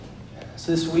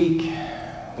So this week,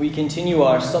 we continue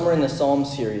our Summer in the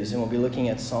Psalms series, and we'll be looking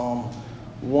at Psalm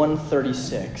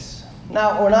 136.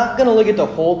 Now, we're not going to look at the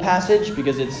whole passage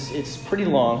because it's pretty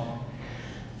long,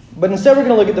 but instead we're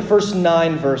going to look at the first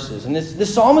 9 verses. And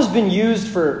this psalm has been used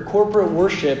for corporate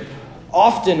worship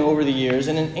often over the years,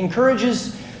 and it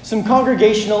encourages some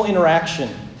congregational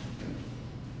interaction.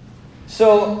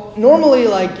 So normally,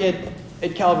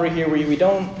 at Calvary here, we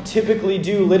don't typically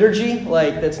do liturgy.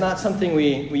 That's not something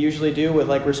we usually do with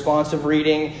responsive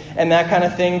reading and that kind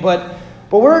of thing. But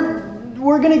we're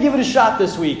going to give it a shot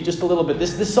this week, just a little bit.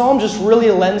 This psalm just really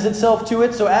lends itself to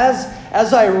it. So as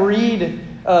I read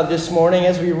this morning,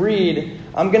 as we read,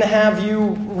 I'm going to have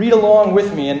you read along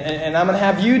with me, and I'm going to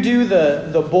have you do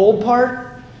the bold part,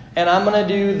 and I'm going to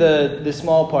do the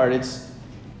small part.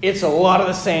 It's a lot of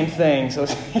the same thing, so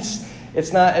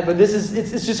it's not, but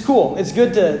it's just cool. It's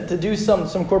good to do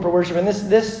some corporate worship, and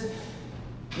this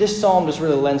psalm just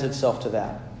really lends itself to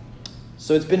that.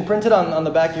 So it's been printed on the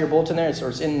back of your bulletin there, or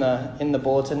it's in the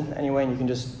bulletin anyway, and we can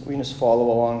just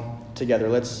follow along together.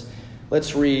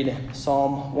 Let's read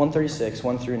Psalm 136,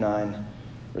 1 through 9,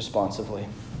 responsively.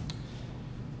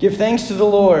 Give thanks to the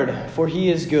Lord, for He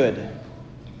is good.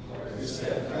 His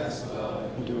steadfast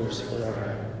love endures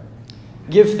forever.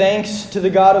 Give thanks to the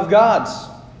God of gods.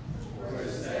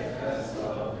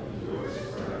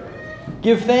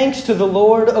 Give thanks to the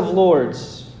Lord of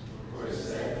lords. For His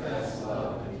steadfast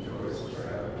love endures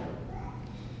forever.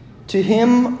 To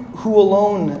Him who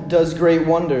alone does great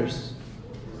wonders.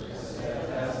 For His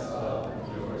steadfast love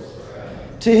endures forever.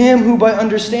 To Him who by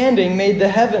understanding made the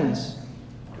heavens.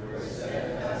 For His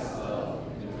steadfast love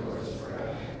endures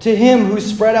forever. To Him who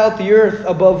spread out the earth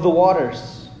above the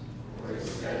waters. For His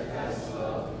steadfast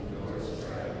love endures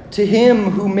forever. To Him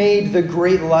who made the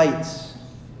great lights.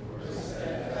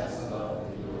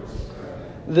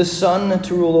 The sun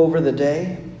to rule over the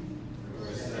day,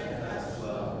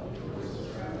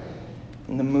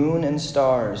 and the moon and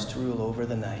stars to rule over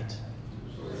the night.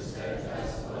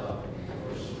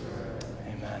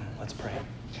 Amen. Let's pray.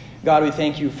 God, we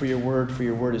thank you for your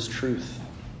word is truth.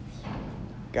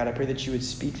 God, I pray that you would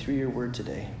speak through your word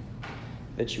today,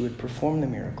 that you would perform the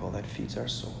miracle that feeds our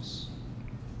souls.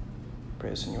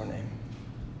 Pray this in your name.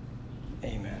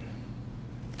 Amen.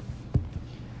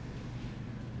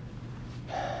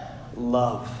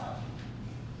 Love.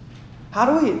 How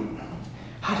do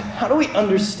we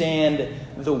understand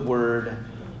the word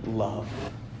love?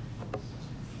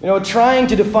 Trying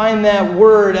to define that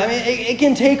word, it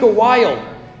can take a while.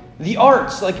 The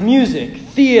arts like music,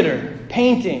 theater,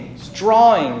 paintings,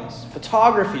 drawings,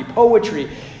 photography, poetry,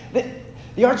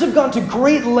 the arts have gone to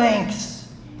great lengths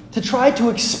to try to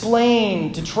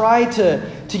explain, to try to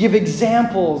give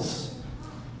examples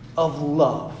of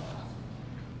love.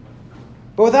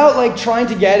 But without trying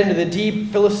to get into the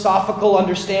deep philosophical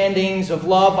understandings of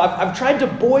love, I've tried to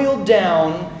boil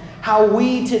down how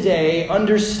we today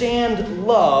understand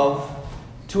love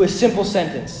to a simple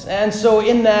sentence. And so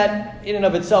in that, in and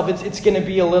of itself, it's going to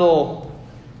be a little,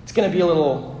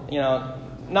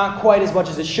 not quite as much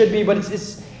as it should be, but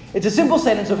it's a simple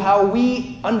sentence of how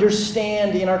we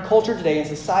understand in our culture today, in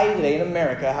society today, in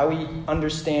America, how we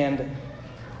understand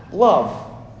love.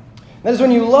 That is,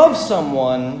 when you love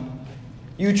someone,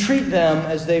 you treat them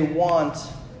as they want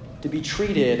to be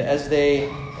treated, as they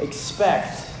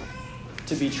expect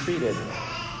to be treated.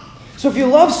 So if you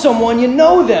love someone, you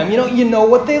know them. You know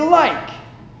what they like.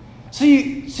 So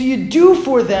you do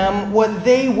for them what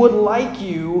they would like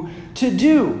you to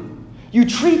do. You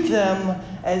treat them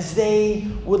as they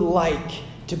would like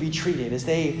to be treated, as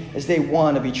they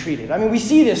want to be treated. We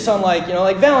see this on like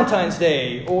Valentine's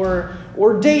Day or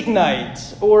date night,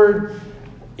 or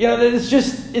it's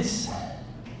just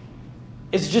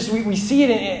we see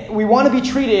it. We want to be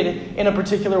treated in a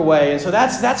particular way, and so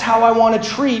that's how I want to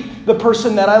treat the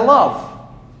person that I love.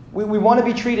 We want to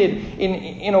be treated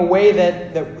in a way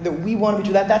that we want to be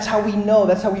treated. That's how we know.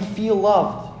 That's how we feel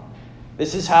loved.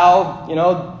 This is how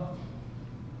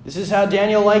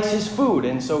Daniel likes his food,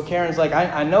 and so Karen's like,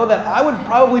 I know that I would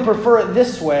probably prefer it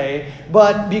this way,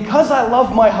 but because I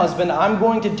love my husband, I'm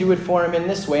going to do it for him in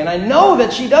this way, and I know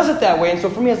that she does it that way, and so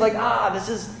for me, it's like,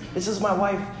 this is my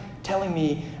wife telling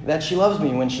me that she loves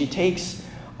me when she takes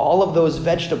all of those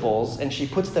vegetables and she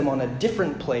puts them on a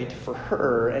different plate for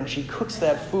her, and she cooks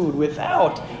that food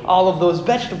without all of those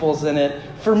vegetables in it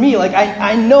for me.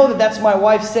 I know that that's my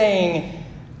wife saying,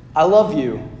 I love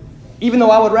you. Even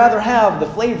though I would rather have the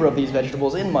flavor of these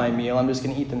vegetables in my meal, I'm just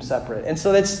going to eat them separate. And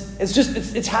so it's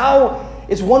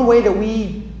one way that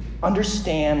we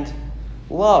understand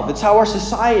love. It's how our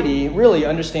society really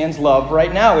understands love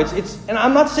right now. And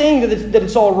I'm not saying that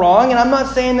it's all wrong, and I'm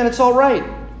not saying that it's all right.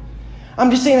 I'm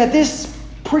just saying that this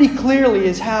pretty clearly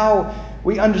is how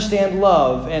we understand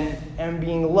love and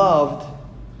being loved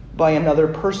by another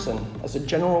person as a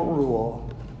general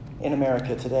rule in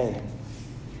America today.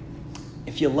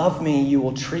 If you love me, you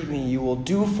will treat me, you will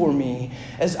do for me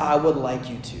as I would like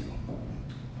you to,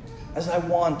 as I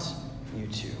want you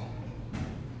to.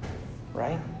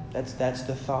 Right? That's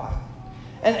the thought.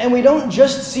 And we don't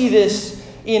just see this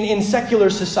in secular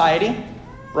society,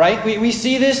 right? We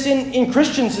see this in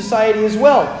Christian society as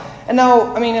well. And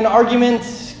now, an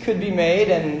argument could be made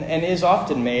and is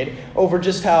often made over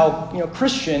just how,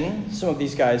 Christian some of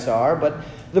these guys are, but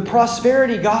the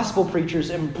prosperity gospel preachers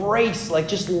embrace,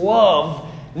 just love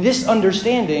this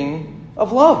understanding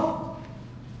of love.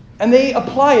 And they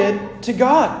apply it to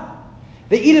God.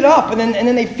 They eat it up and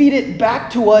then they feed it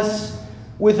back to us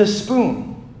with a spoon.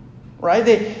 Right?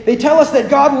 They tell us that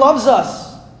God loves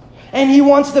us and He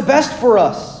wants the best for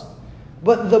us.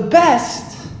 But the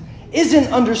best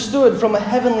isn't understood from a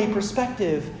heavenly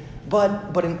perspective,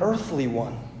 but an earthly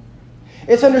one.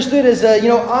 It's understood as,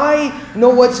 I know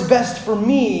what's best for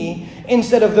me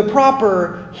instead of the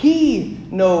proper, He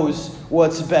knows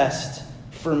what's best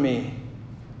for me.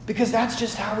 Because that's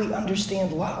just how we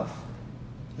understand love.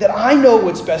 That I know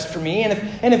what's best for me,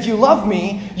 and if you love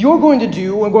me, you're going to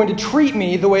do and going to treat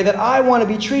me the way that I want to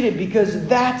be treated, because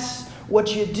that's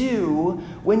what you do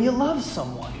when you love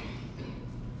someone.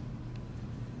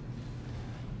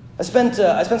 I spent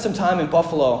some time in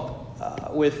Buffalo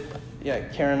with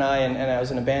Karen and I was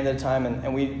in a band at a time,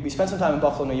 and we spent some time in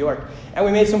Buffalo, New York, and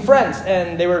we made some friends,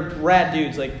 and they were rad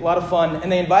dudes, a lot of fun,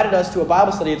 and they invited us to a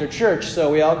Bible study at their church, so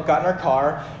we all got in our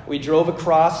car, we drove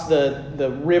across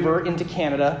the river into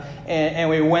Canada, and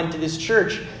we went to this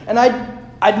church, and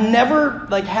I'd never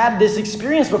had this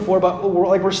experience before, but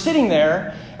we're sitting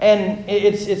there, and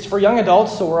it's for young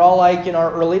adults, so we're all in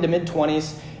our early to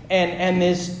mid-20s, and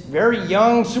this very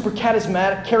young, super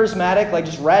charismatic,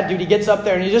 just rad dude, he gets up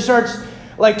there and he just starts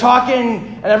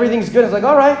talking and everything's good. It's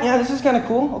all right, yeah, this is kind of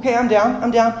cool. Okay, I'm down.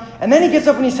 And then he gets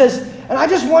up and he says, and I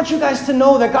just want you guys to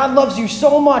know that God loves you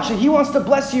so much, that He wants to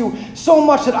bless you so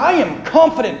much, that I am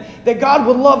confident that God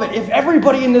would love it if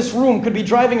everybody in this room could be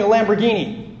driving a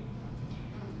Lamborghini.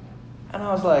 And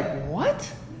I was like, what?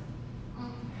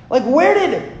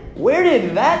 Where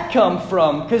did that come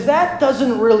from? Because that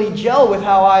doesn't really gel with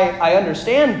how I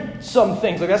understand some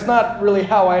things. That's not really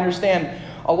how I understand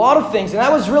a lot of things. And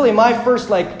that was really my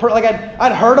first, I'd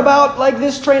heard about,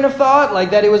 this train of thought,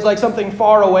 that it was, something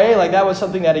far away, that was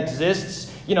something that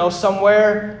exists,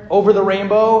 somewhere over the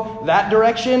rainbow, that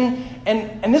direction.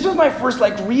 And this was my first,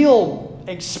 real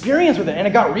experience with it. And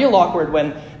it got real awkward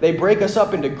when they break us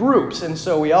up into groups. And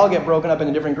so we all get broken up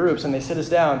into different groups and they sit us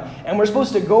down. And we're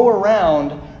supposed to go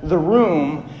around the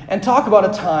room and talk about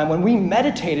a time when we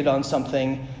meditated on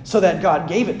something so that God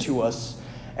gave it to us.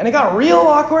 And it got real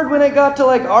awkward when it got to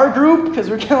our group, because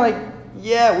we're kind of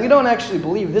yeah, we don't actually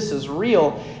believe this is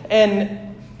real.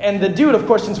 And the dude, of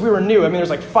course, since we were new,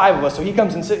 there's 5 of us, so he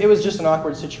comes and it was just an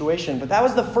awkward situation. But that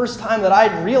was the first time that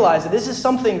I'd realized that this is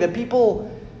something that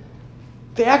people,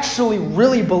 they actually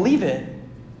really believe it.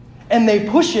 And they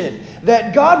push it.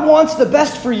 That God wants the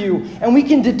best for you. And we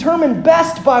can determine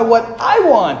best by what I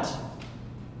want.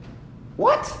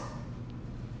 What?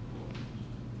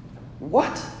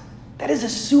 That is a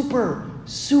super,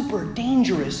 super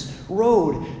dangerous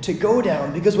road to go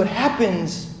down. Because what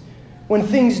happens when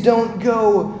things don't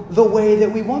go the way that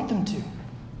we want them to?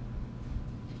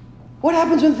 What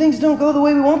happens when things don't go the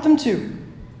way we want them to?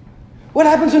 What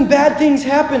happens when bad things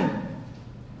happen?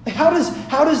 How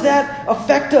does that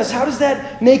affect us? How does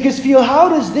that make us feel? How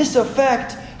does this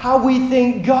affect how we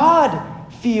think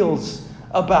God feels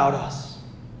about us?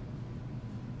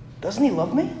 Doesn't He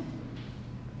love me?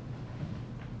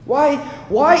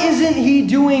 Why isn't He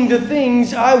doing the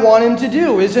things I want Him to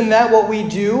do? Isn't that what we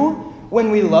do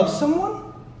when we love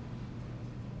someone?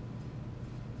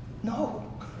 No.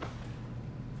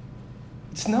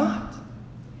 It's not.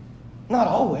 Not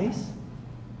always.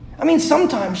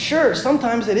 Sometimes, sure,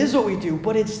 sometimes it is what we do,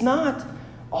 but it's not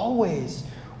always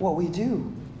what we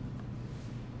do.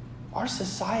 Our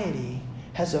society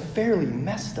has a fairly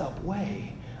messed up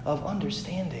way of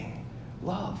understanding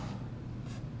love.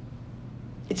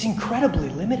 It's incredibly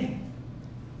limiting.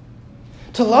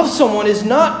 To love someone is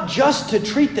not just to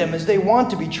treat them as they want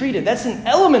to be treated. That's an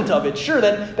element of it, sure,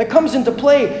 that comes into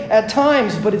play at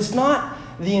times, but it's not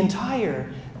the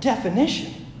entire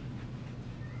definition.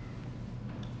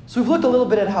 So we've looked a little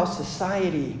bit at how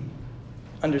society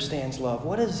understands love.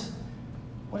 What does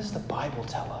the Bible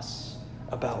tell us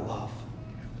about love?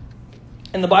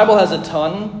 And the Bible has a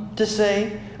ton to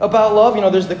say about love.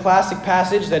 There's the classic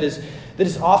passage that is that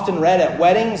is often read at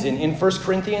weddings in 1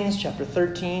 Corinthians chapter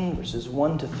 13, verses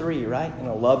 1 to 3, right?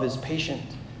 Love is patient.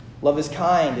 Love is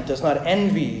kind. It does not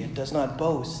envy. It does not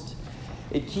boast.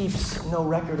 It keeps no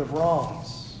record of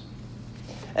wrongs.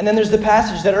 And then there's the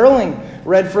passage that Erling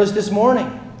read for us this morning,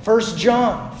 1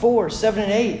 John 4, 7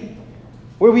 and 8,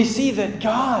 where we see that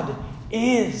God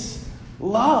is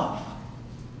love.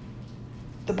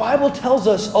 The Bible tells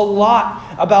us a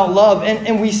lot about love,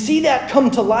 and we see that come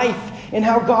to life in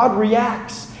how God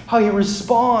reacts, how he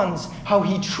responds, how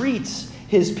he treats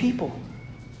his people.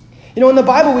 In the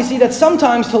Bible we see that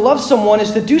sometimes to love someone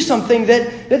is to do something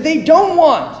that they don't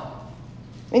want.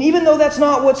 And even though that's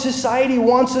not what society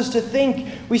wants us to think,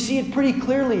 we see it pretty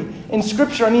clearly in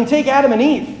Scripture. Take Adam and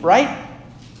Eve, right?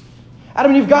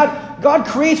 Adam and Eve, God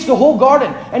creates the whole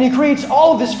garden, and he creates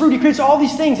all of this fruit, he creates all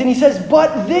these things, and he says,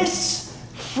 but this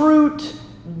fruit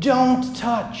don't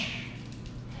touch.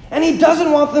 And he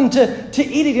doesn't want them to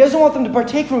eat it. He doesn't want them to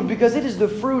partake from it because it is the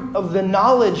fruit of the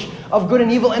knowledge of good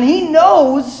and evil. And he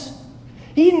knows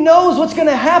what's going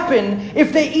to happen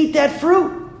if they eat that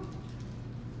fruit.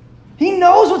 He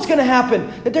knows what's going to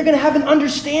happen, that they're going to have an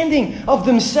understanding of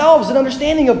themselves, an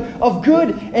understanding of good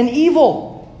and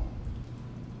evil.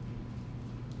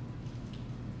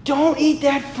 Don't eat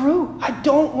that fruit. I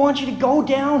don't want you to go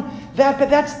down that, but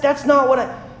that's not what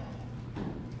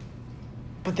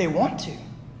but they want to.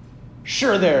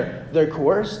 Sure, they're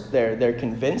coerced, they're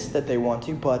convinced that they want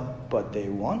to, but they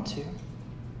want to.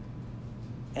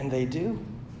 And they do.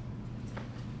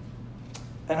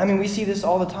 And we see this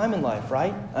all the time in life,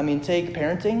 right? Take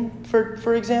parenting,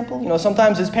 for example.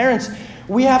 Sometimes as parents,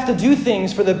 we have to do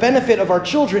things for the benefit of our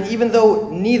children, even though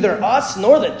neither us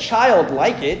nor the child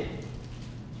like it.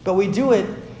 But we do it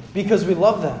because we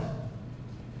love them.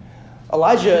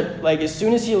 Elijah, as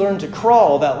soon as he learned to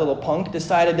crawl, that little punk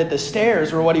decided that the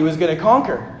stairs were what he was going to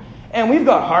conquer. And we've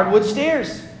got hardwood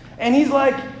stairs. And he's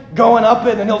going up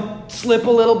it, and he'll slip a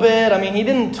little bit. He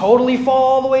didn't totally fall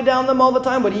all the way down them all the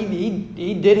time, but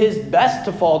he did his best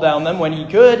to fall down them when he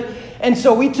could. And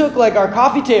so we took our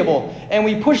coffee table, and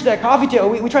we pushed that coffee table.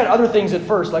 We tried other things at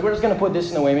first. We're just going to put this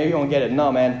in the way. Maybe you won't get it.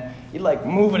 No, man. You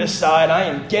move it aside. I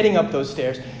am getting up those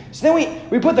stairs. So then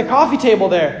we put the coffee table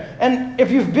there. And if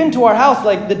you've been to our house,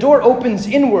 the door opens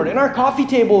inward. And our coffee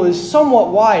table is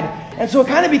somewhat wide. And so it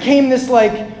kind of became this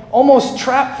almost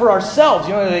trap for ourselves.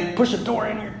 Push a door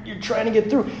in, you're trying to get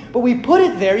through. But we put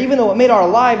it there, even though it made our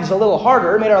lives a little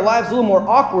harder, it made our lives a little more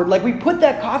awkward. We put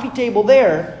that coffee table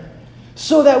there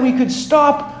so that we could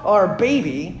stop our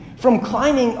baby from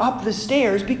climbing up the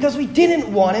stairs because we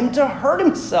didn't want him to hurt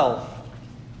himself.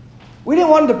 We didn't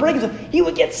want him to break himself. He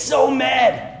would get so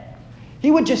mad. He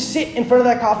would just sit in front of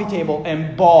that coffee table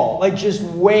and bawl, just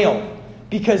wail,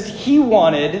 because he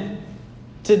wanted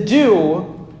to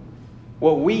do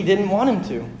what we didn't want him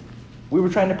to. We were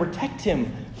trying to protect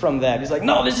him from that. He's like,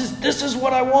 no, this is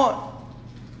what I want.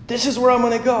 This is where I'm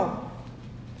going to go.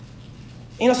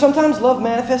 Sometimes love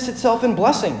manifests itself in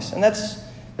blessings, and that's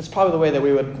probably the way that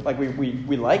we would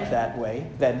we like that way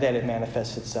that it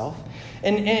manifests itself,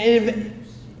 and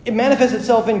it manifests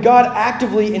itself in God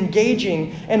actively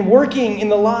engaging and working in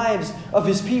the lives of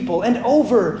his people. And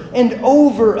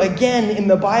over again in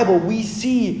the Bible, we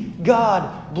see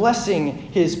God blessing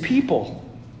his people.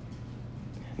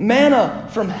 Manna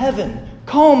from heaven,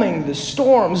 calming the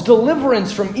storms,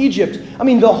 deliverance from Egypt.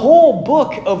 The whole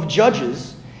book of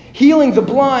Judges, healing the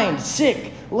blind,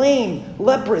 sick, lame,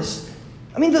 leprous.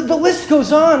 The list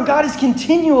goes on. God is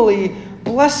continually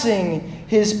blessing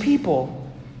his people.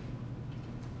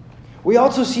 We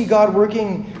also see God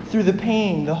working through the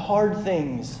pain, the hard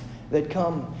things that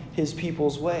come his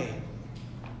people's way.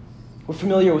 We're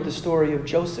familiar with the story of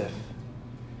Joseph.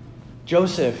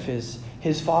 Joseph is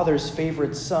his father's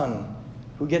favorite son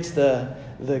who gets the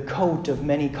coat of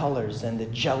many colors and the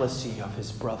jealousy of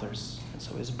his brothers. And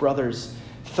so his brothers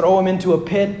throw him into a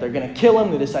pit. They're going to kill him.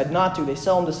 They decide not to. They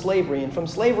sell him to slavery. And from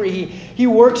slavery, he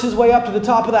works his way up to the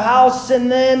top of the house,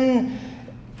 and then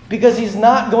because he's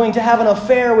not going to have an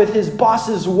affair with his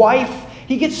boss's wife,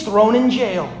 he gets thrown in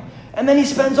jail. And then he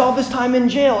spends all this time in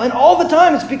jail. And all the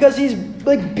time it's because he's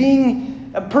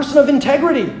being a person of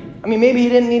integrity. Maybe he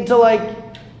didn't need to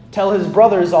tell his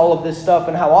brothers all of this stuff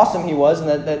and how awesome he was, and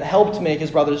that helped make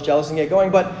his brothers jealous and get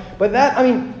going. But that,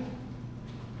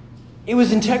 it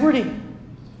was integrity.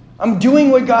 I'm doing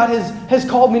what God has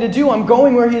called me to do. I'm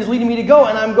going where he is leading me to go.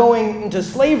 And I'm going into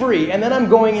slavery. And then I'm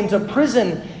going into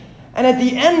prison. And at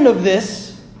the end of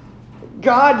this,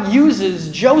 God uses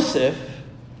Joseph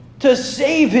to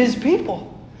save his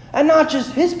people. And not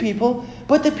just his people,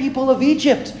 but the people of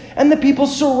Egypt and the people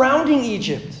surrounding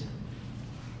Egypt.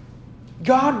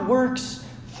 God works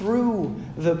through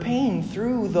the pain,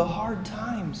 through the hard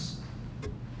times.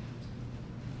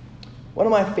 One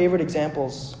of my favorite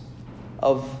examples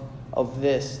of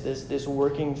this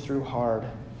working through hard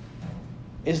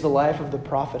is the life of the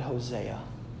prophet Hosea.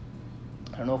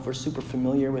 I don't know if we're super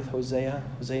familiar with Hosea.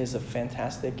 Hosea is a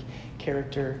fantastic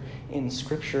character in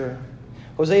Scripture.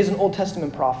 Hosea is an Old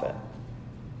Testament prophet.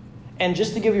 And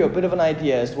just to give you a bit of an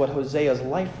idea as to what Hosea's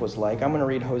life was like, I'm going to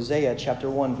read Hosea chapter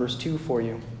 1, verse 2 for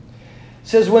you. It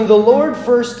says, "When the Lord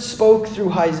first spoke through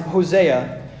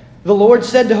Hosea, the Lord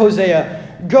said to Hosea,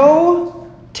 'Go,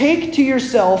 take to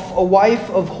yourself a wife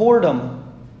of whoredom,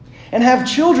 and have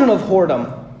children of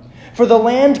whoredom, for the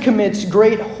land commits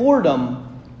great whoredom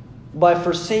by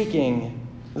forsaking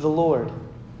the Lord.'"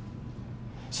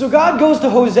 So God goes to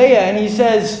Hosea and he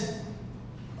says,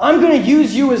 "I'm going to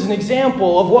use you as an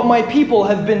example of what my people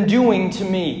have been doing to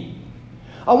me.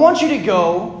 I want you to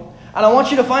go, and I want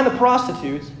you to find a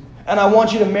prostitute, and I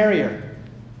want you to marry her."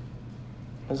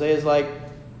 Hosea's like,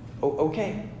 "Oh,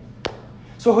 okay."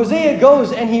 So Hosea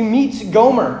goes and he meets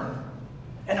Gomer.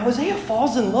 And Hosea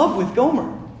falls in love with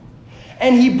Gomer.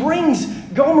 And he brings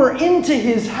Gomer into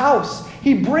his house.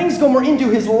 He brings Gomer into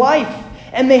his life.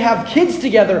 And they have kids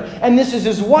together. And this is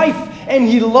his wife. And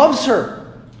he loves her.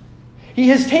 He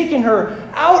has taken her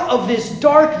out of this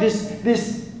dark,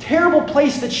 this terrible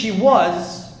place that she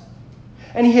was.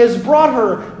 And he has brought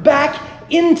her back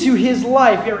into his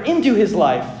life.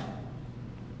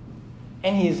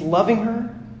 And he is loving her.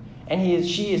 And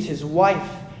she is his wife.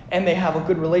 And they have a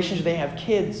good relationship. They have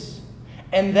kids.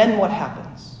 And then what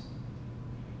happens?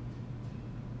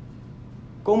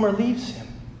 Gomer leaves him.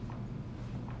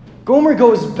 Gomer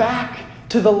goes back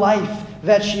to the life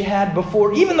that she had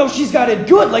before, even though she's got it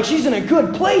good, like she's in a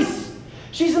good place.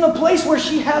 She's in a place where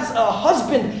she has a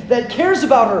husband that cares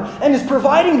about her and is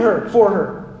providing for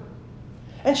her.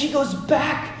 And she goes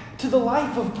back to the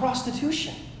life of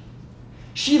prostitution.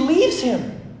 She leaves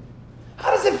him. How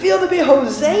does it feel to be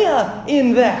Hosea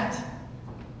in that?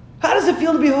 How does it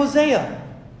feel to be Hosea?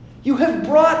 You have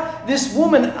brought this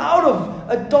woman out of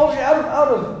adultery, out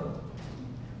of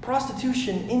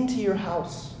prostitution into your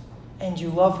house. And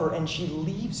you love her, and she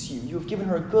leaves you. You have given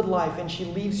her a good life, and she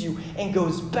leaves you and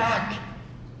goes back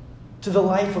to the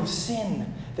life of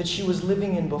sin that she was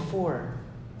living in before.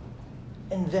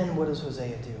 And then what does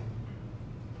Hosea do?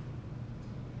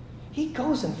 He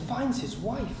goes and finds his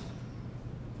wife.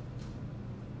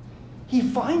 He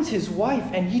finds his wife,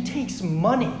 and he takes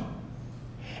money.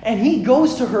 And he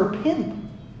goes to her pimp.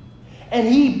 And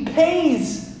he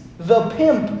pays the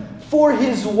pimp for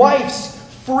his wife's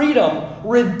freedom,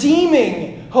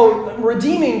 redeeming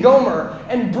Gomer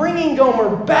and bringing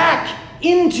Gomer back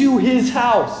into his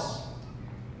house.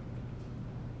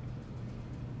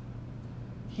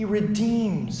 He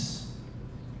redeems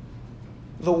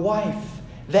the wife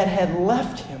that had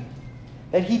left him,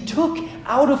 that he took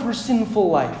out of her sinful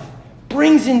life,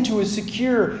 brings into a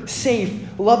secure, safe,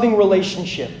 loving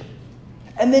relationship.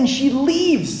 And then she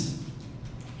leaves,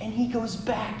 and he goes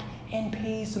back and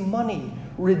pays money,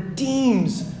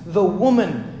 redeems the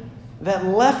woman that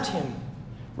left him,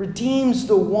 redeems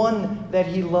the one that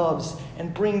he loves,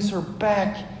 and brings her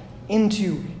back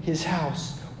into his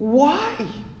house. Why?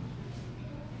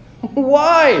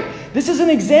 Why? This is an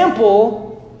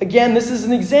example, again, this is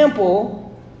an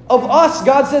example of us.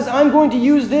 God says, I'm going to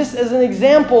use this as an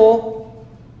example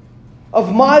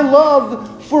of my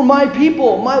love for my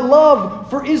people, my love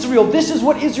for Israel. This is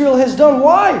what Israel has done.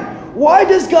 Why? Why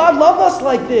does God love us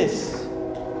like this?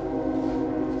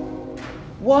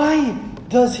 Why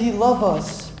does he love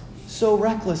us so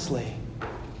recklessly?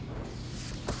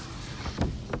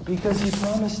 Because he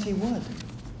promised he would.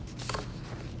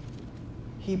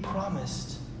 He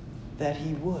promised that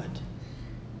he would.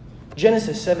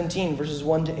 Genesis 17, verses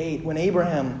 1 to 8. When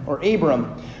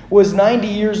Abram was 90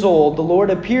 years old, the Lord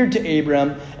appeared to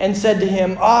Abram and said to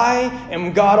him, I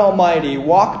am God Almighty.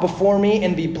 Walk before me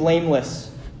and be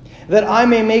blameless, that I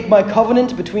may make my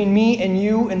covenant between me and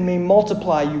you and may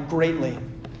multiply you greatly.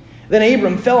 Then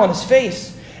Abram fell on his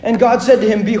face, and God said to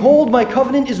him, Behold, my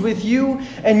covenant is with you,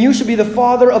 and you shall be the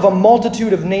father of a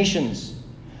multitude of nations.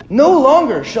 No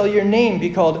longer shall your name be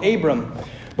called Abram,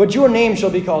 but your name shall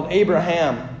be called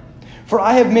Abraham. For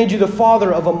I have made you the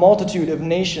father of a multitude of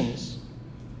nations.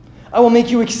 I will make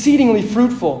you exceedingly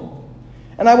fruitful,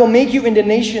 and I will make you into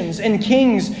nations, and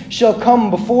kings shall come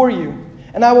before you.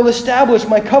 And I will establish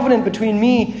my covenant between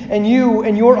me and you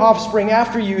and your offspring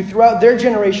after you throughout their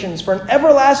generations for an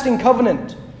everlasting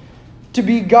covenant, to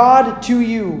be God to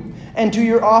you and to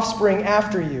your offspring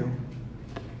after you.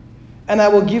 And I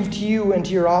will give to you and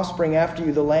to your offspring after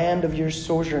you the land of your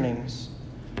sojournings,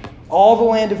 all the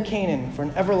land of Canaan for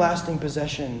an everlasting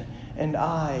possession, and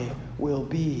I will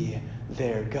be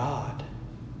their God.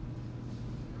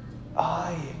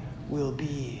 I will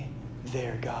be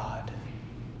their God.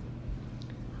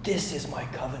 This is my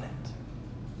covenant.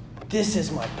 This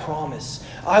is my promise.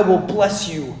 I will bless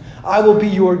you. I will be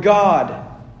your God.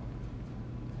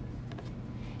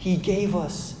 He gave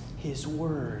us His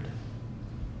word,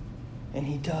 and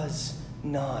He does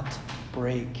not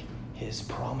break His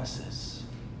promises.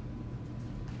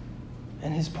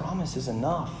 And His promise is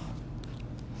enough.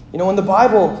 You know, when the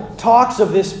Bible talks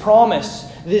of this promise,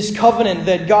 this covenant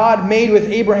that God made with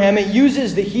Abraham, it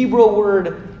uses the Hebrew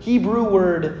word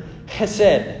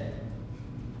chesed.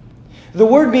 The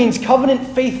word means covenant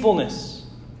faithfulness.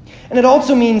 And it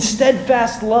also means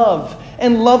steadfast love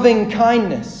and loving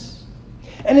kindness.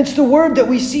 And it's the word that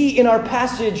we see in our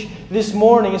passage this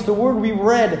morning. It's the word we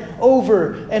read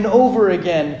over and over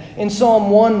again in Psalm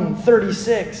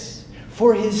 136.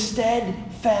 For His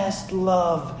steadfast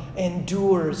love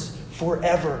endures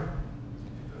forever.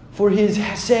 For His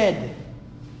hesed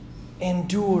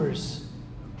endures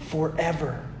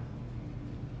forever.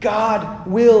 God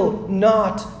will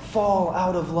not fall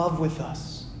out of love with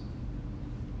us.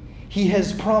 He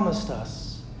has promised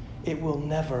us it will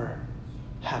never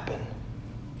happen.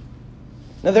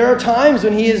 Now, there are times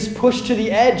when He is pushed to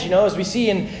the edge, as we see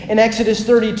in Exodus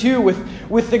 32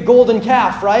 with the golden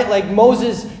calf, right? Like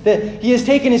Moses, that He has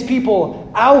taken His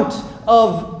people out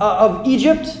of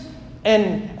Egypt,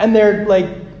 and they're like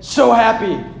so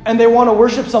happy, and they want to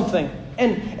worship something.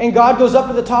 And God goes up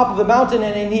to the top of the mountain,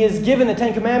 and He has given the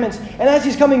Ten Commandments. And as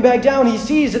He's coming back down, He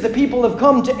sees that the people have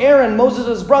come to Aaron,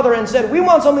 Moses' brother, and said, "We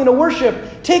want something to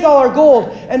worship. Take all our gold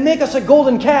and make us a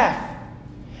golden calf."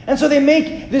 And so they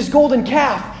make this golden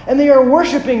calf, and they are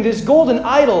worshiping this golden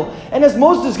idol. And as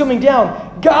Moses is coming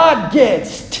down, God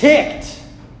gets ticked.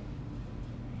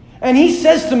 And He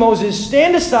says to Moses,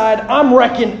 "Stand aside, I'm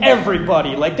wrecking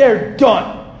everybody. Like, they're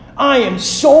done. I am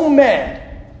so mad.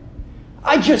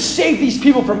 I just saved these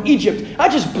people from Egypt. I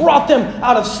just brought them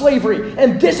out of slavery.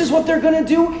 And this is what they're going to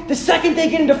do? The second they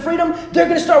get into freedom, they're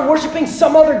going to start worshiping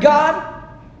some other god?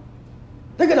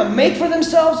 They're going to make for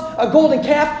themselves a golden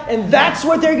calf, and that's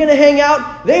where they're going to hang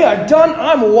out? They are done.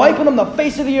 I'm wiping them the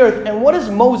face of the earth." And what does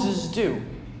Moses do?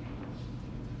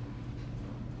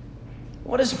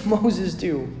 What does Moses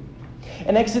do?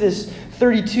 In Exodus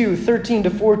 32, 13 to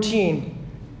 14,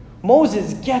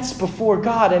 Moses gets before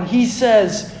God and he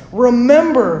says,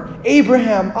 "Remember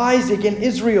Abraham, Isaac, and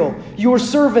Israel, your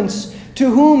servants, to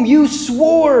whom you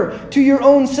swore to your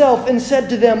own self and said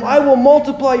to them, I will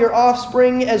multiply your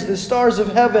offspring as the stars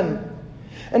of heaven.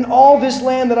 And all this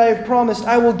land that I have promised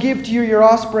I will give to you, your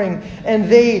offspring, and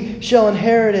they shall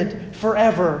inherit it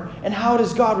forever." And how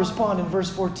does God respond in verse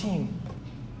 14?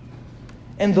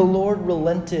 "And the Lord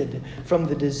relented from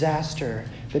the disaster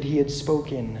that He had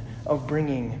spoken of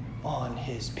bringing on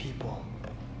His people."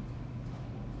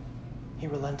 He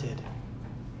relented.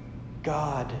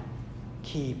 God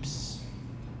keeps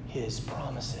His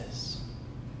promises.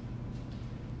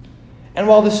 And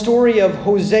while the story of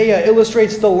Hosea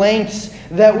illustrates the lengths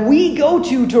that we go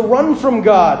to run from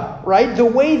God, right? The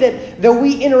way that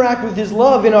we interact with His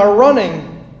love in our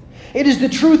running, it is the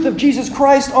truth of Jesus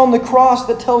Christ on the cross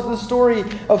that tells the story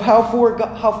of how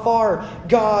far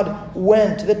God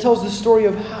went, that tells the story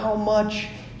of how much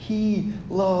He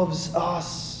loves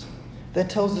us, that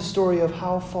tells the story of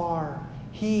how far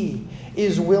He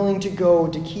is willing to go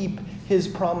to keep His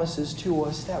promises to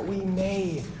us, that we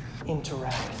may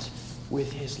interact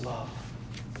with His love.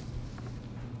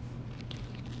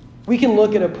 We can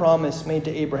look at a promise made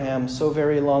to Abraham so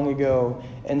very long ago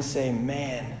and say,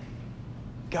 man,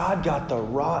 God got the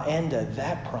raw end of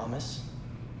that promise.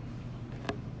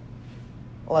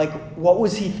 Like, what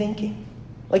was He thinking?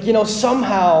 Like,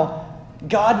 somehow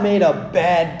God made a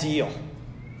bad deal.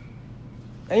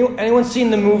 Anyone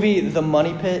seen the movie The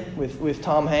Money Pit with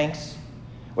Tom Hanks?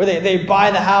 Where they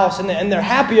buy the house and they're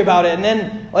happy about it, and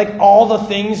then like all the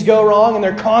things go wrong, and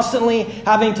they're constantly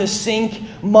having to sink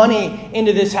money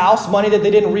into this house, money that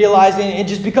they didn't realize, and it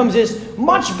just becomes this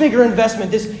much bigger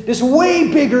investment, this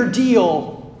way bigger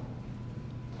deal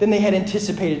than they had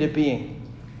anticipated it being.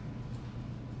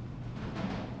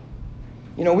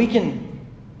 We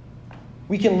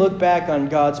can look back on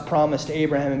God's promise to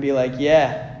Abraham and be like,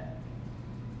 yeah,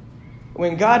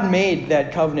 when God made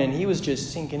that covenant, He was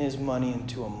just sinking His money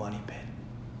into a money pit.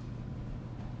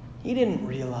 He didn't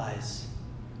realize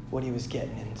what He was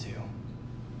getting into.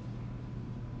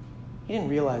 He didn't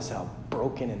realize how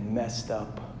broken and messed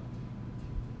up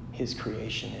His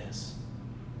creation is.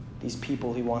 These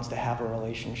people He wants to have a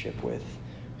relationship with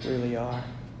really are.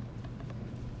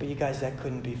 But you guys, that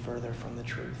couldn't be further from the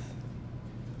truth.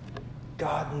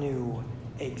 God knew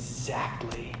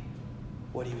exactly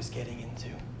what he was getting into.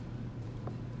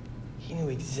 He knew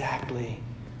exactly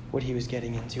what he was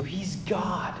getting into. He's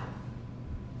God.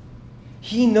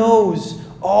 He knows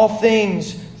all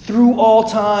things through all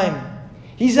time.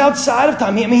 He's outside of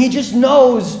time. He just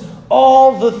knows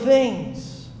all the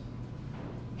things.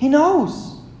 He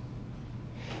knows.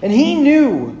 And he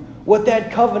knew what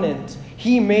that covenant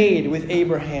he made with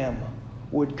Abraham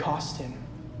would cost him.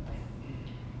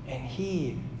 And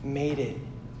he made it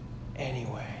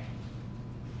anyway.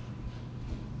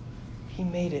 He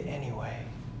made it anyway.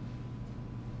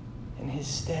 And his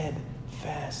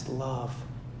steadfast love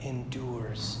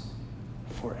endures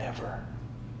forever.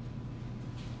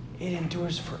 It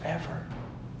endures forever.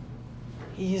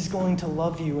 He is going to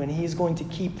love you, and he is going to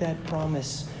keep that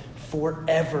promise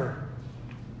forever.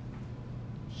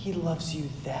 He loves you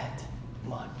that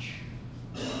much.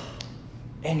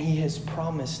 And he has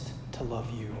promised to love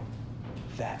you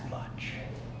that much.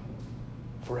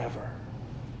 Forever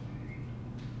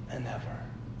and ever.